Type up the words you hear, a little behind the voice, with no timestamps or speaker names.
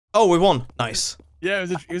Oh, we won. Nice. Yeah,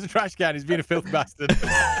 it was a trash can. He's being a filthy bastard.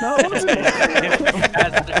 No,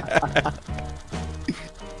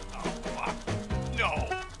 No.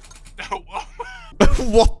 No.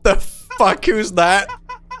 What the fuck? Who's that?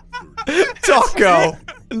 Taco.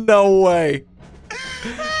 No way.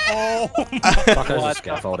 Oh. Taco's a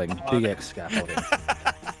scaffolding. Big X scaffolding.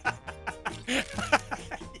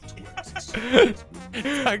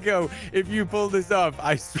 Taco, if you pull this off,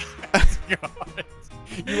 I swear to God,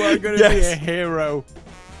 you are going to be a hero.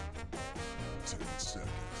 10 seconds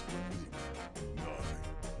remaining.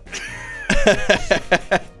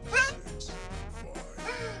 9, 6, 5,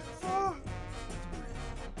 4,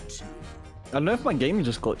 3, 2. I don't know if my game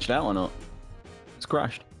just glitched out or not. It's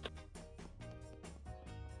crashed.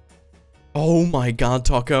 Oh my god,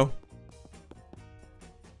 Taco.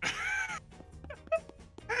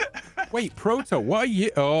 Wait, Proto, what are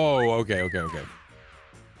you? Oh, okay.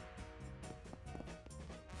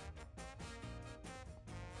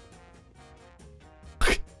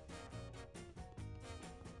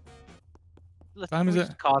 Time is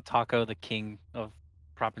it? Call Taco the king of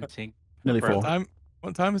prop and sync. Nearly 4.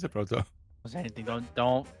 What time is it, Proto? Was anything?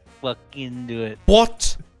 Don't fucking do it.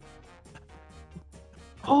 What?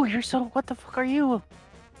 Oh, you're so. What the fuck are you?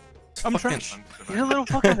 I'm trash. You're a little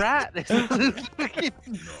fucking rat.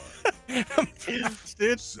 I'm trash,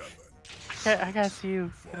 dude. 7, I gotta see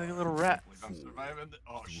you. You're like a little rat. I'm surviving.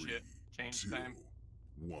 Oh shit. Change 2, time.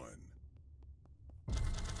 1.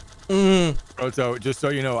 Proto, just so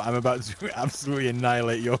you know, I'm about to absolutely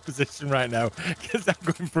annihilate your position right now because I'm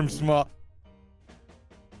going from smart.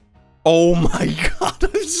 Oh my god,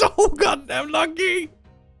 I'm so goddamn lucky.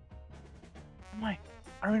 Oh my!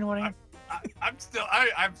 I don't even know what I am. I'm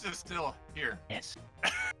just still here. Yes.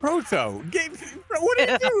 Proto, what are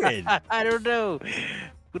you doing? I don't know.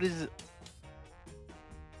 What is it?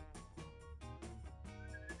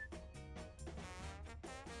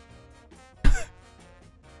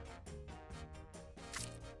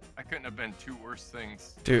 I couldn't have been two worse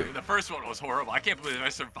things. Dude. The first one was horrible. I can't believe I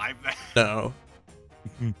survived that. No.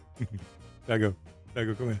 Taco,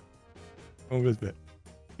 come here. Come over this bit.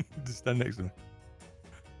 Just stand next to me.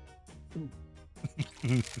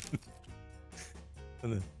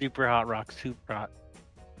 And then Super hot rock, super hot.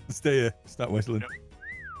 stay here. Start whistling.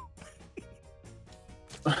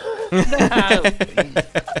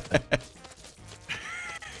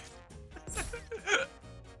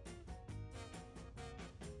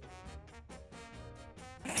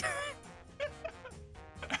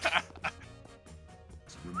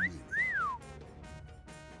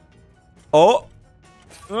 Oh.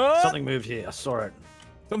 Something moved here. I saw it.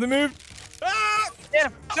 Something moved. Ah! Get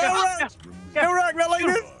him! No, Rock, not like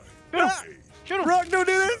this. Ah! Shoot him! Rock, don't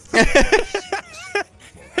do this.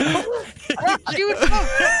 Rock, shoot him!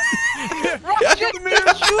 Rock, shoot him!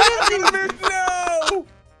 Shoot him! No!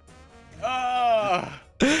 Ah!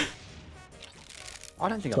 I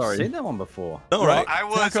don't think Sorry. I've seen that one before. All right. I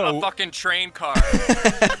was Taco. a fucking train car.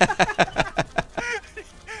 That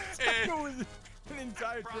was an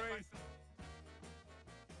entire train.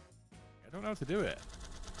 I don't know how to do it.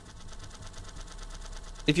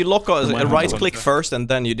 If you lock on right click first and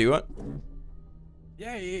then you do it.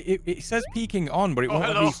 Yeah, it says peeking on, but it won't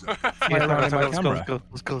let hello. me fly around in my camera.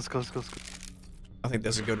 Let's go. I think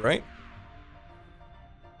this is good, right?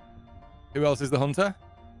 Who else is the hunter?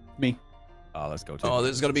 Me. Oh, let's go. Oh,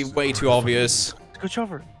 this is gonna be way too obvious. Scooch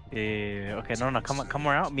over. Yeah. Okay, no. Come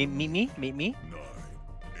around. Meet me. 9, 8,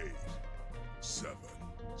 7,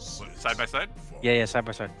 6, Side by side? 5, Yeah, side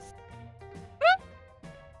by side.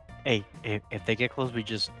 Hey, if they get close, we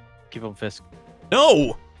just give them Fisk.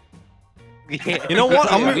 No. You know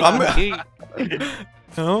what? I'm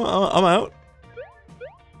out.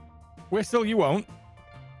 Whistle, you won't.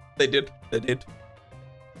 They did.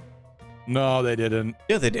 No, they didn't.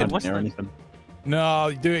 Yeah, they I did. didn't hear anything.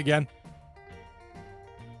 No, do it again.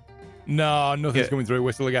 No, nothing's Yeah. coming through.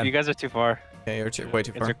 Whistle again. You guys are too far. Yeah, you're way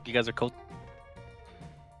too far. You guys are cold.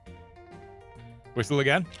 Whistle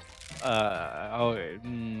again.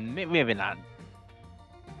 Maybe not.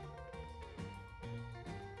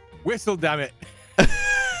 Whistle, damn it.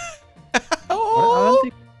 Oh.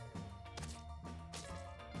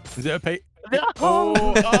 Is it a pay?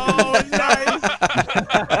 Oh, nice.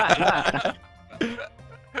 10,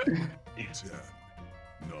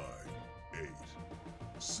 9, 8,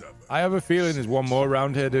 7. I have a feeling there's one more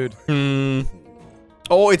round here, dude.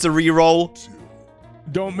 Oh, it's a reroll. 2.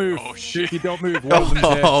 Don't move. Oh, shit. You don't move. One of them's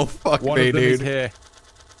here. Oh, fuck One me, of them is dude. here.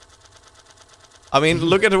 I mean,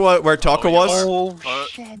 look at where Taco was. Oh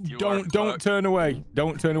shit! You are Don't fucked. turn away.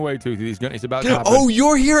 Don't turn away, Toothy. It's about to happen. Oh,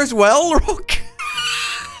 you're here as well, Rock.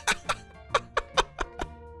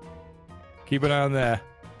 Keep an eye on there.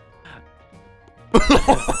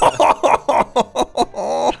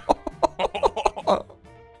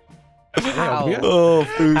 Ow. Yeah. Oh,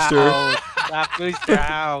 Fooster. Ow. Ah, Fooster,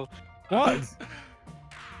 ow. What? What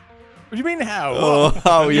do you mean how? Oh,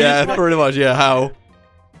 how? Yeah, pretty much. Yeah, how?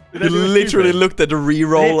 Did You I do a literally stupid? looked at the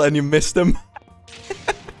re-roll and you missed him.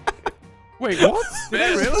 Wait, what? Did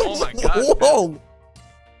I Fisk, really? oh my god. Whoa!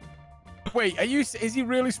 Wait, is he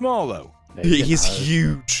really small though? He's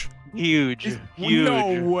huge. Huge. Huge.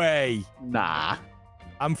 No way. Nah.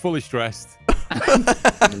 I'm fully stressed.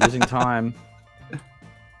 I'm losing time.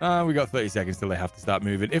 We got 30 seconds till they have to start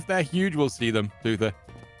moving. If they're huge, we'll see them, Toothy.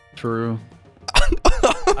 True.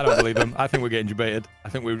 I don't believe them. I think we're getting debated. I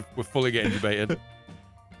think we're fully getting debated.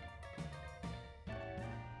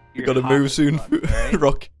 You gotta move soon,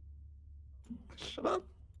 Rock. Shut up.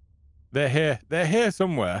 They're here. They're here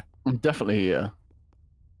somewhere. I'm definitely here.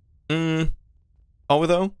 Are we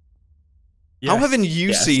though? How haven't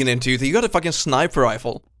you seen in Toothy? You got a fucking sniper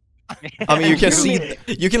rifle. I mean, you can see,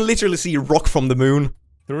 you can literally see Rock from the moon.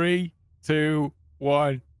 3, 2,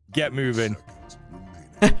 1, get moving.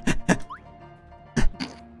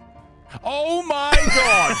 Oh my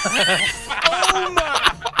god! Oh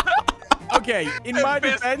my! Okay, in my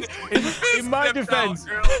defense, in my defense,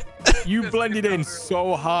 you blended in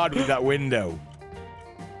so hard with that window.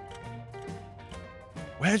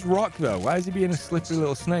 Where's Rock though? Why is he being a slippery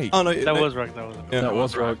little snake? Oh no, That was Rock. That was Rock. Yeah. That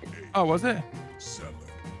was Rock. Oh, was it? 7,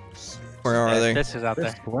 6, Where are they? This is out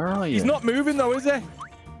there. Where are you? He's not moving though, is he?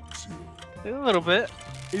 2, A little bit.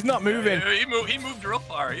 He's not moving. He moved real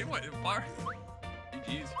far. He went far.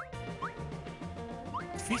 GG's.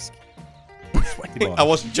 Fisk. I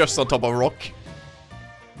was just on top of Rock.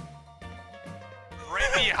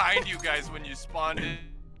 Right behind you guys when you spawned in.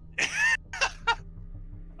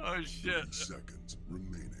 Oh shit. seconds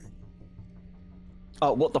remaining.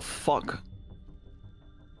 Oh, what the fuck?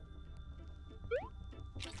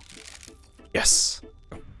 Yes.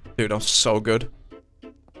 Dude, I'm so good.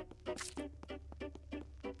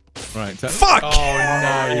 Right. Fuck! Oh,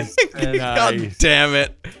 nice. God Nice. damn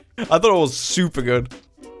it. I thought it was super good.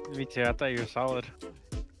 Me too. I thought you were solid.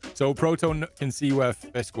 So Proto can see where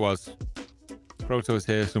Fisk was. Proto's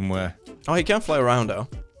here somewhere. Oh, he can't fly around though.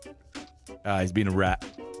 He's been a rat.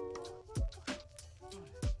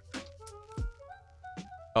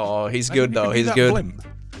 Oh, he's Why good did he though. do He's that good. blimp?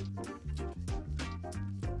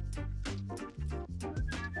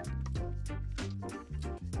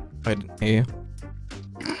 I didn't hear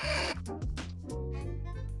you.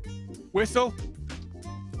 Whistle.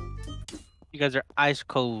 You guys are ice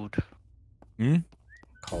cold. Hmm?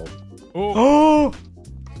 Cold. Oh. Oh!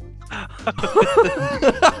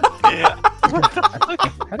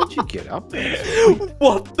 How did you get up there?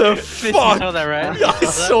 What the Fisk, you fuck? saw that, right? I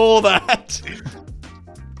saw that.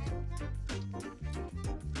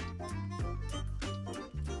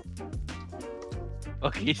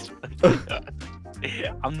 Okay.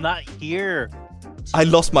 I'm not here. I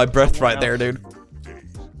lost my breath right there, dude.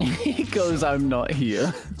 He goes, I'm not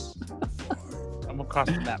here. I'm across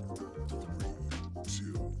the map.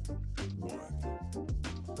 2, 1.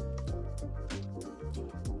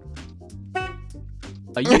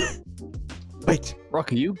 Are you? Wait.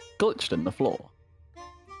 Rock, are you glitched in the floor?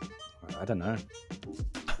 I don't know.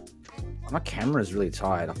 My camera's really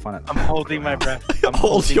tired. I find it. I'm holding my breath. I'm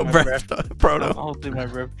Hold holding your my breath, I'm Proto. holding my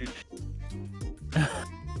breath, dude.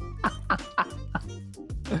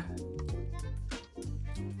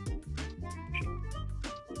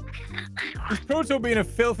 Is Proto being a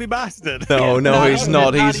filthy bastard? No, no, Not he's even,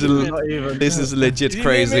 not. not He's even. this is legit Is he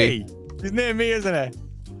crazy. near me? He's near me, isn't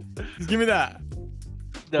he? Just give me that.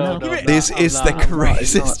 No, No, no, it- This no, is I'm the not.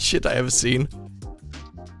 craziest not. shit I ever seen.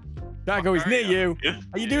 Dago, he's near you.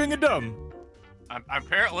 Are you doing a dumb?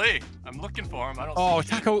 Apparently, I'm looking for him. I don't. Oh,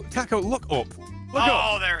 see him. Taco, look up. Look up.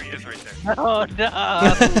 Oh, there he is, right there. Oh no!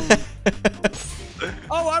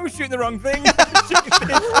 Oh, I was shooting the wrong thing.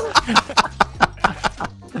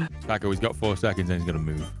 Taco, he's got 4 seconds and he's gonna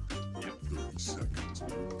move. 30 seconds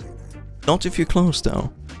remaining. Not if you're close,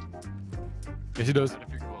 though. Yes, he does. If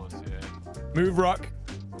you're close, yeah. Move, Rock.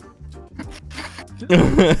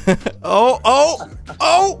 Oh, oh,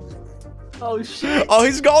 oh! Oh shit! Oh,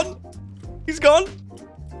 he's gone. He's gone.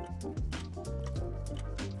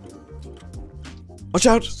 Watch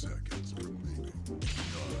out. Seconds remaining. 9,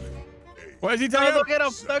 8, What is he No, telling don't get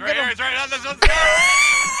him! Don't Right get here, him! he's right on this one.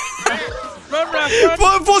 Run, run,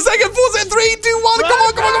 run! 4 seconds. 4 seconds. 3, 2, 1. Come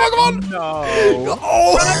on, come on, come on, come on. No.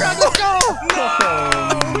 Oh!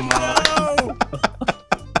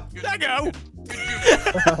 Dago!